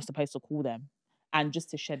you're supposed to call them, and just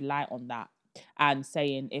to shed light on that, and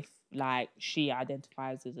saying if like she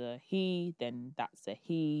identifies as a he, then that's a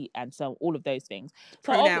he, and so all of those things.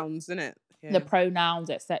 Pronouns, isn't it? Yeah. The pronouns,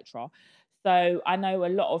 etc. So I know a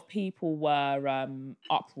lot of people were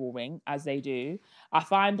uproaring, as they do. I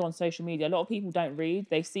find on social media, a lot of people don't read.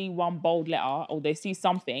 They see one bold letter or they see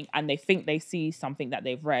something and they think they see something that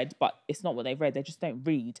they've read, but it's not what they've read. They just don't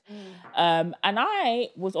read. And I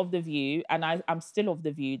was of the view, and I'm still of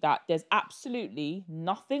the view, that there's absolutely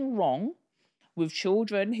nothing wrong with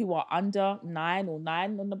children who are under 9 or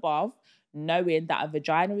 9 and above knowing that a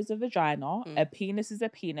vagina is a vagina, a penis is a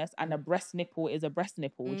penis, and a breast nipple is a breast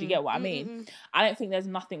nipple. Do you get what I mean? I don't think there's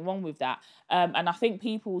nothing wrong with that. And I think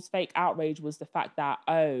people's fake outrage was the fact that,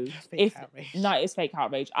 it's fake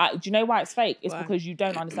outrage. Do you know why it's fake? It's because you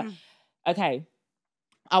don't understand. Okay,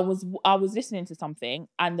 I was listening to something,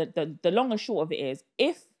 and the long and short of it is,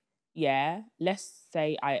 if let's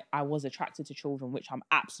say I was attracted to children, which I'm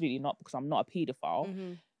absolutely not because I'm not a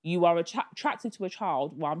paedophile. You are attracted to a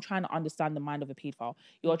child. Well, I'm trying to understand the mind of a paedophile.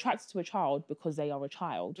 You're attracted to a child because they are a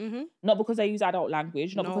child. Not because they use adult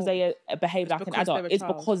language, not because they behave like an adult. It's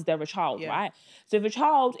because they're a child, right? So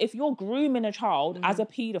if you're grooming a child as a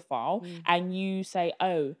paedophile and you say,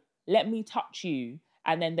 oh, let me touch you,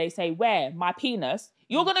 and then they say, where? My penis,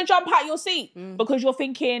 you're going to jump out your seat because you're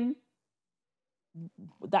thinking,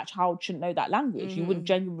 that child shouldn't know that language. You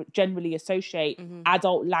wouldn't generally associate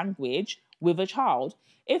adult language with a child.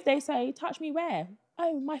 If they say, touch me where?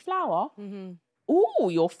 Oh, my flower. Ooh,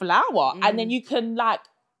 your flower. And then you can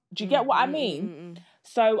do you get what I mean?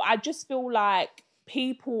 So I just feel like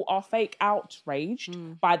people are fake outraged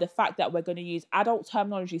by the fact that we're going to use adult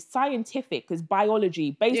terminology, scientific, because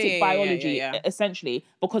biology, basic biology, essentially,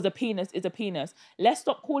 because a penis is a penis. Let's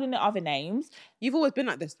stop calling it other names. You've always been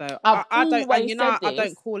like this, though. I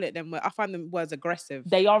don't call it them. I find them words aggressive.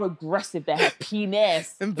 They are aggressive. They have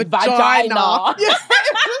penis, and vagina.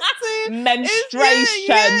 menstruation.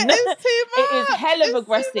 It's too much. It is hell of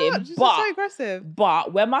aggressive. It's so aggressive.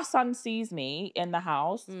 But when my son sees me in the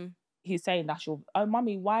house, he's saying, oh,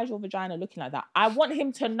 mummy, why is your vagina looking like that? I want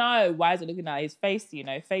him to know why is it looking like his facey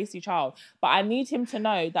child. But I need him to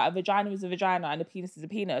know that a vagina is a vagina and a penis is a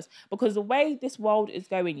penis. Because the way this world is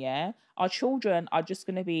going, our children are just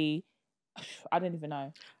going to be, I don't even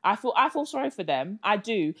know. I feel sorry for them. I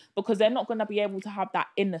do, because they're not going to be able to have that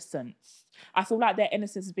innocence. I feel like their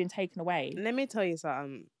innocence has been taken away. Let me tell you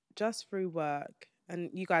something. Just through work, and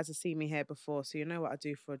you guys have seen me here before, so you know what I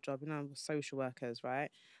do for a job. You know, I'm social workers, right?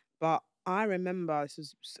 But I remember this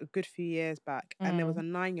was a good few years back, and there was a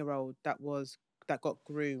 9-year-old that got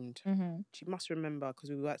groomed. She must remember because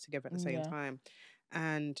we worked together at the same time,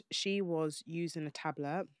 and she was using a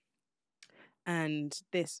tablet. And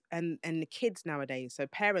the kids nowadays, so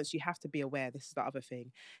parents, you have to be aware, this is the other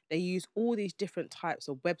thing, they use all these different types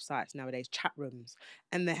of websites nowadays, chat rooms,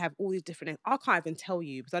 and they have all these different, I can't even tell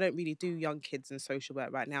you because I don't really do young kids in social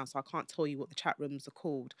work right now, so I can't tell you what the chat rooms are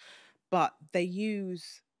called, but they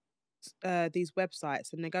use these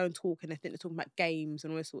websites and they go and talk, and they think they're talking about games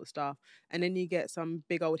and all this sort of stuff, and then you get some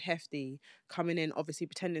big old hefty coming in, obviously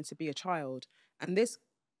pretending to be a child, and this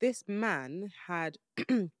man had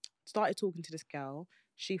started talking to this girl.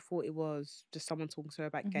 She thought it was just someone talking to her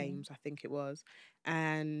about games, I think it was,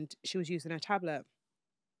 and she was using a tablet.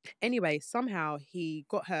 Anyway, somehow he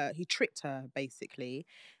tricked her basically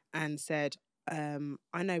and said,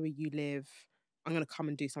 I know where you live, I'm going to come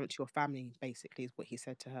and do something to your family, basically is what he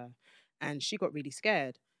said to her. And she got really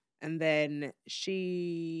scared. And then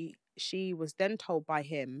she was then told by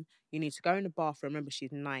him, you need to go in the bathroom. Remember,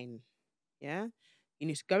 she's 9. Yeah? You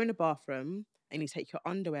need to go in the bathroom and you take your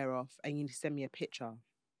underwear off and you need to send me a picture.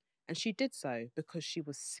 And she did so because she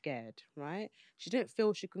was scared, right? She didn't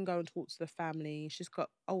feel she can go and talk to the family. She's got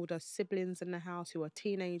older siblings in the house who are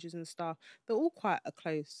teenagers and stuff. They're all quite a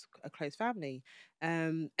close family.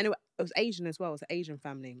 Anyway, it was Asian as well. It was an Asian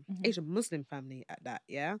family, Asian Muslim family at that,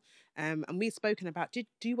 yeah? And we'd spoken about, do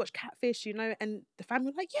you watch Catfish, you know? And the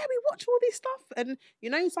family were like, yeah, we watch all this stuff. And, you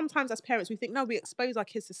know, sometimes as parents, we think, no, we expose our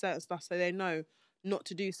kids to certain stuff so they know not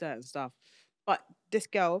to do certain stuff. But this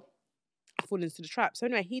girl fall into the trap. So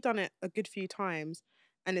anyway, he done it a good few times,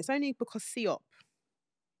 and it's only because CEOP,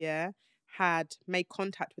 had made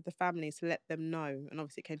contact with the family to let them know, and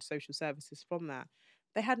obviously it came to social services from that.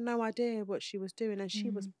 They had no idea what she was doing, and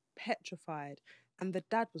she was petrified, and the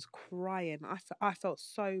dad was crying. I felt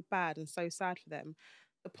so bad and so sad for them.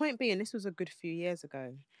 The point being, this was a good few years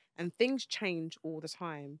ago, and things change all the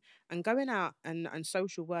time. And going out and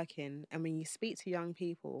social working, and when you speak to young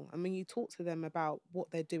people and when you talk to them about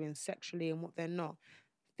what they're doing sexually and what they're not,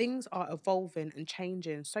 things are evolving and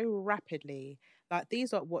changing so rapidly. Like,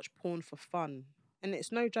 these are watch porn for fun. And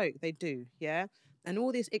it's no joke, they do, yeah? And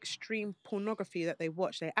all this extreme pornography that they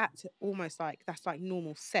watch, they act almost like that's like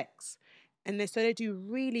normal sex. And they do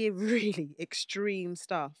really, really extreme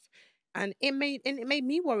stuff. And it made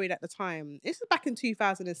me worried at the time. This is back in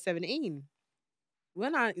 2017. We're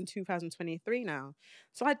now in 2023 now.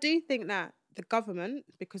 So I do think that the government,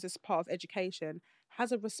 because it's part of education,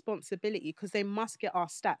 has a responsibility, because they must get our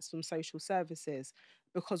stats from social services,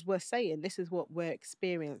 because we're saying this is what we're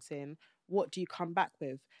experiencing. What do you come back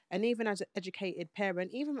with? And even as an educated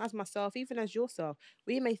parent, even as myself, even as yourself,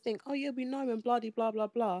 we may think, oh yeah, we know, and blah, blah, blah,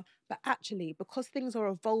 blah. But actually, because things are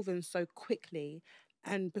evolving so quickly,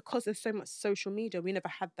 and because there's so much social media, we never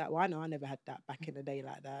had that. Well, I know I never had that back in the day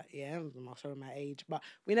like that. Yeah, I'm showing my age. But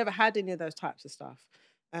we never had any of those types of stuff.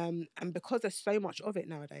 And because there's so much of it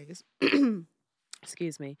nowadays,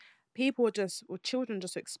 excuse me, children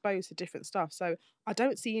just exposed to different stuff. So I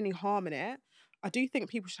don't see any harm in it. I do think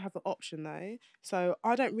people should have the option though. So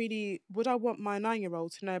would I want my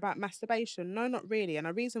 9-year-old to know about masturbation? No, not really. And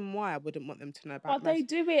a reason why I wouldn't want them to know about they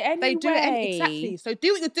do it anyway. They do it exactly. So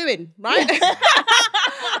do what you're doing, right?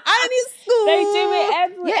 And in school. They do it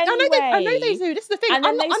anyway. I know they do. This is the thing. And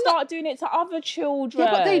then they start doing it to other children.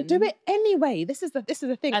 Yeah, but they do it anyway. This is the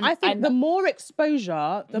thing. I think the more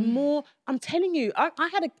exposure, the more, I'm telling you, I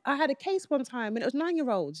had a case one time, and it was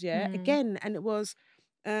 9-year-olds, again, and it was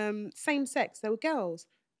same sex. They were girls,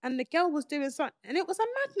 and the girl was doing something, and it was a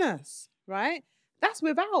madness, right? That's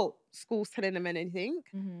without schools telling them anything.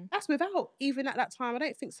 That's without, even at that time, I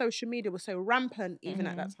don't think social media was so rampant even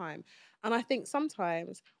at that time. And I think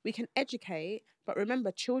sometimes we can educate, but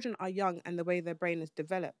remember, children are young and the way their brain is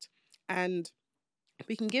developed. And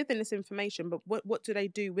we can give them this information, but what do they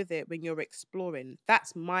do with it when you're exploring?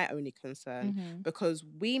 That's my only concern, because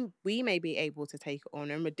we may be able to take it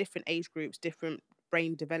on, and with different age groups, different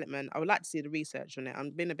brain development. I would like to see the research on it. I'm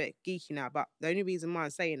being a bit geeky now, but the only reason why I'm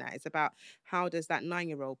saying that is about how does that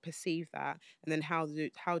 9-year-old perceive that, and then how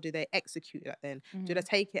do they execute that then? Do they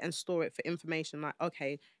take it and store it for information like,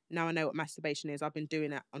 okay, now I know what masturbation is, I've been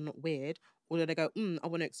doing it, I'm not weird? Or do they go, I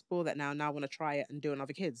want to explore that now I want to try it and do it on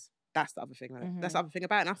other kids? That's the other thing. That's the other thing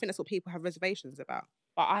about it. And I think that's what people have reservations about.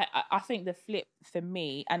 But I think the flip for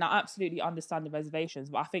me, and I absolutely understand the reservations,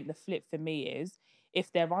 but I think the flip for me is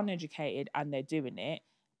if they're uneducated and they're doing it,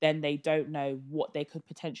 then they don't know what they could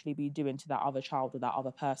potentially be doing to that other child or that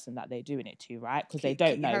other person that they're doing it to, right? Because they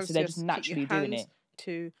don't know. So they're just naturally doing it.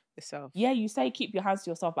 To yourself. Yeah, you say keep your hands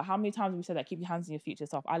to yourself, but how many times have we said that? Keep your hands in your feet to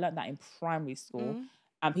yourself. I learned that in primary school.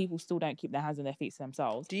 And people still don't keep their hands on their feet to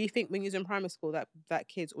themselves. Do you think when you was in primary school that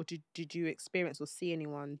kids, or did you experience or see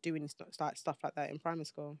anyone doing stuff like that in primary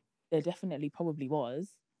school? There definitely probably was.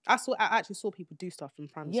 I actually saw people do stuff in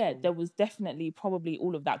primary school. Yeah, there was definitely probably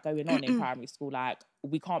all of that going on in primary school. Like,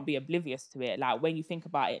 we can't be oblivious to it. Like, when you think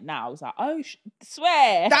about it now, it's like, oh,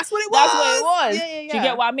 swear. That's what it was. That's what it was. Yeah. Do you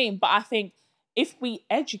get what I mean? But I think if we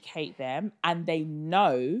educate them and they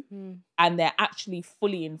know and they're actually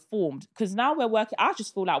fully informed, because now I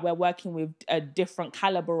just feel like we're working with a different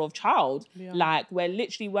caliber of child. Yeah. Like, we're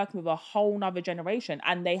literally working with a whole nother generation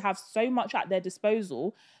and they have so much at their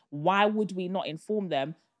disposal. Why would we not inform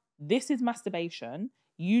them? This is masturbation.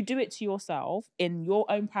 You do it to yourself in your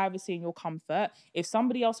own privacy and your comfort. If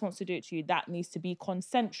somebody else wants to do it to you, that needs to be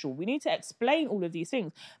consensual. We need to explain all of these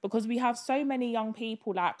things because we have so many young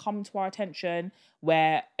people that come to our attention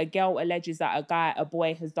where a girl alleges that a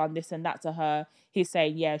boy has done this and that to her. He's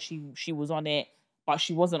saying, yeah, she was on it, but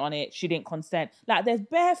she wasn't on it. She didn't consent. Like, there's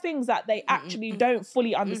bare things that they actually don't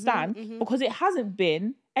fully understand because it hasn't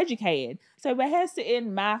been educated. So we're here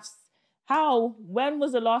sitting maths. When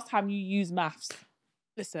was the last time you used maths?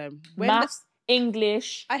 Listen, maths,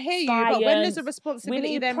 English, I hear you, science, but when there's a responsibility, we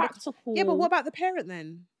need then practical. Yeah, but what about the parent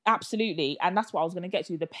then? Absolutely, and that's what I was going to get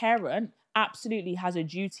to. The parent absolutely has a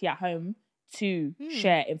duty at home to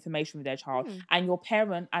share information with their child, and your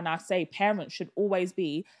parent, and I say parents should always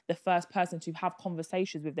be the first person to have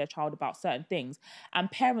conversations with their child about certain things,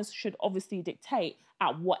 and parents should obviously dictate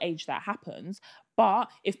at what age that happens. But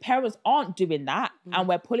if parents aren't doing that and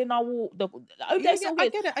we're pulling our I get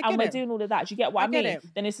it, and we're doing all of that, do you get what I mean?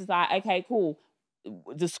 Then this is like, okay, cool.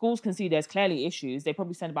 The schools can see there's clearly issues. They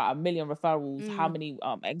probably send about 1 million referrals. How many?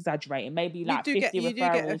 Exaggerating, maybe like 50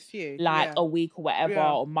 referrals, a few, like a week or whatever,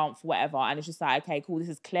 or month or whatever. And it's just like, okay, cool. This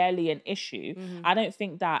is clearly an issue. I don't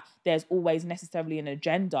think that there's always necessarily an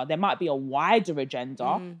agenda. There might be a wider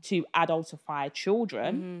agenda to adultify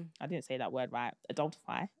children. I didn't say that word right.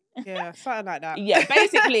 Adultify. Yeah, something like that. Yeah,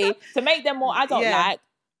 basically to make them more adult-like,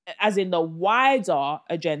 as in the wider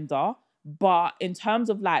agenda. But in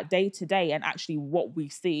terms of like day to day and actually what we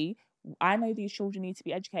see, I know these children need to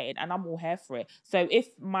be educated and I'm all here for it. So if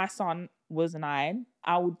my son was 9,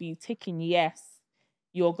 I would be ticking yes,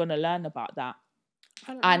 you're going to learn about that.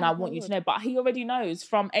 I want you to know, but he already knows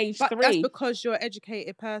from age 3. That's because you're an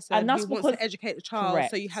educated person and who wants to educate the child. Correct.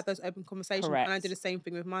 So you had those open conversations. Correct. And I did the same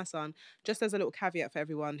thing with my son. Just as a little caveat for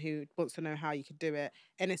everyone who wants to know how you could do it,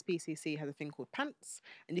 NSPCC has a thing called PANTS,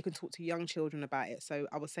 and you can talk to young children about it. So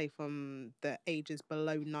I would say from the ages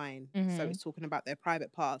below 9. So it's talking about their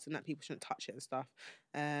private parts and that people shouldn't touch it and stuff.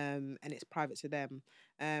 And it's private to them.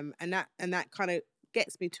 And that kind of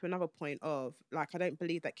gets me to another point of, like, I don't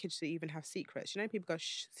believe that kids should even have secrets. You know, people go,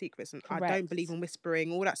 secrets, and correct. I don't believe in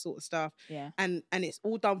whispering, all that sort of stuff. Yeah. And it's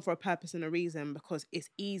all done for a purpose and a reason, because it's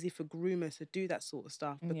easy for groomers to do that sort of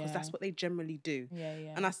stuff, because that's what they generally do.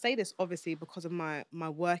 Yeah. And I say this obviously because of my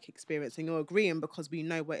work experience, and you're agreeing because we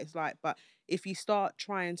know what it's like. But if you start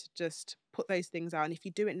trying to just put those things out, and if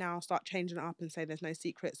you do it now, start changing it up and say there's no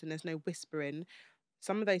secrets and there's no whispering,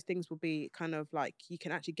 some of those things will be kind of like, you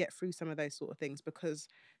can actually get through some of those sort of things, because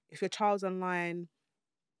if your child's online,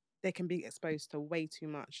 they can be exposed to way too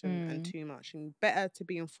much and too much, and better to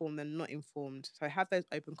be informed than not informed. So have those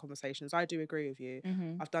open conversations. I do agree with you.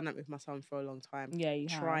 I've done that with my son for a long time. Yeah, you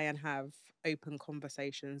try and have open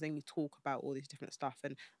conversations, and you talk about all these different stuff,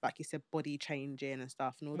 and like you said, body changing and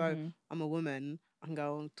stuff. And although I'm a woman, I can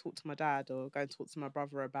go and talk to my dad or go and talk to my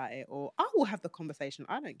brother about it, or I will have the conversation.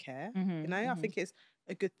 I don't care. You know, I think it's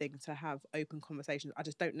a good thing to have open conversations. I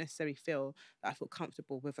just don't necessarily feel that I feel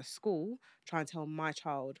comfortable with a school trying to tell my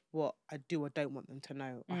child what I do or don't want them to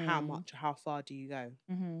know, or how much or how far do you go.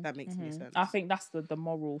 That makes any sense. I think that's the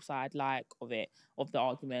moral side, like, of the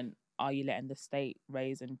argument. Are you letting the state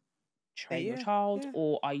raise and train your child,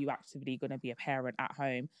 or are you actively going to be a parent at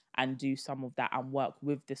home and do some of that and work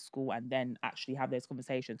with the school and then actually have those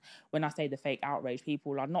conversations? When I say the fake outrage,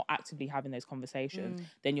 people are not actively having those conversations.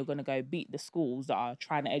 Then you're going to go beat the schools that are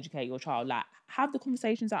trying to educate your child. Like, have the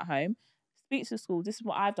conversations at home. Speak to the schools. This is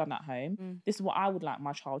what I've done at home. This is what I would like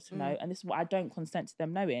my child to know, and this is what I don't consent to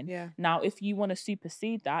them knowing. Now, if you want to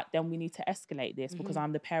supersede that, then we need to escalate this, because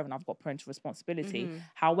I'm the parent. I've got parental responsibility.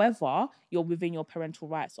 However, you're within your parental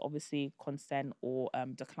rights to obviously consent or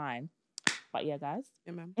decline. But yeah, guys.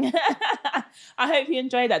 I hope you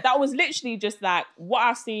enjoyed that. That was literally just like what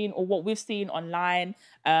I've seen or what we've seen online.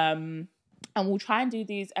 And we'll try and do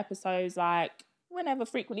these episodes like whenever,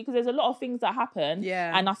 frequently, because there's a lot of things that happen.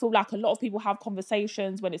 And I feel like a lot of people have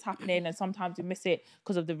conversations when it's happening, and sometimes we miss it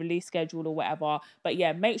because of the release schedule or whatever. But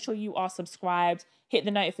yeah, make sure you are subscribed. Hit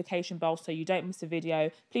the notification bell so you don't miss a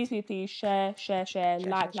video. Please, please, please share,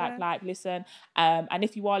 like, listen. And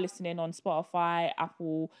if you are listening on Spotify,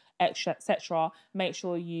 Apple, etc., make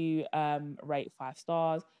sure you rate 5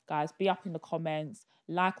 stars. Guys, be up in the comments.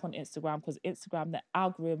 Like on Instagram, because Instagram, the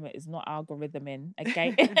algorithm is not algorithming,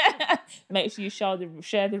 okay? Make sure you share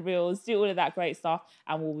the reels, do all of that great stuff,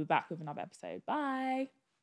 and we'll be back with another episode. Bye.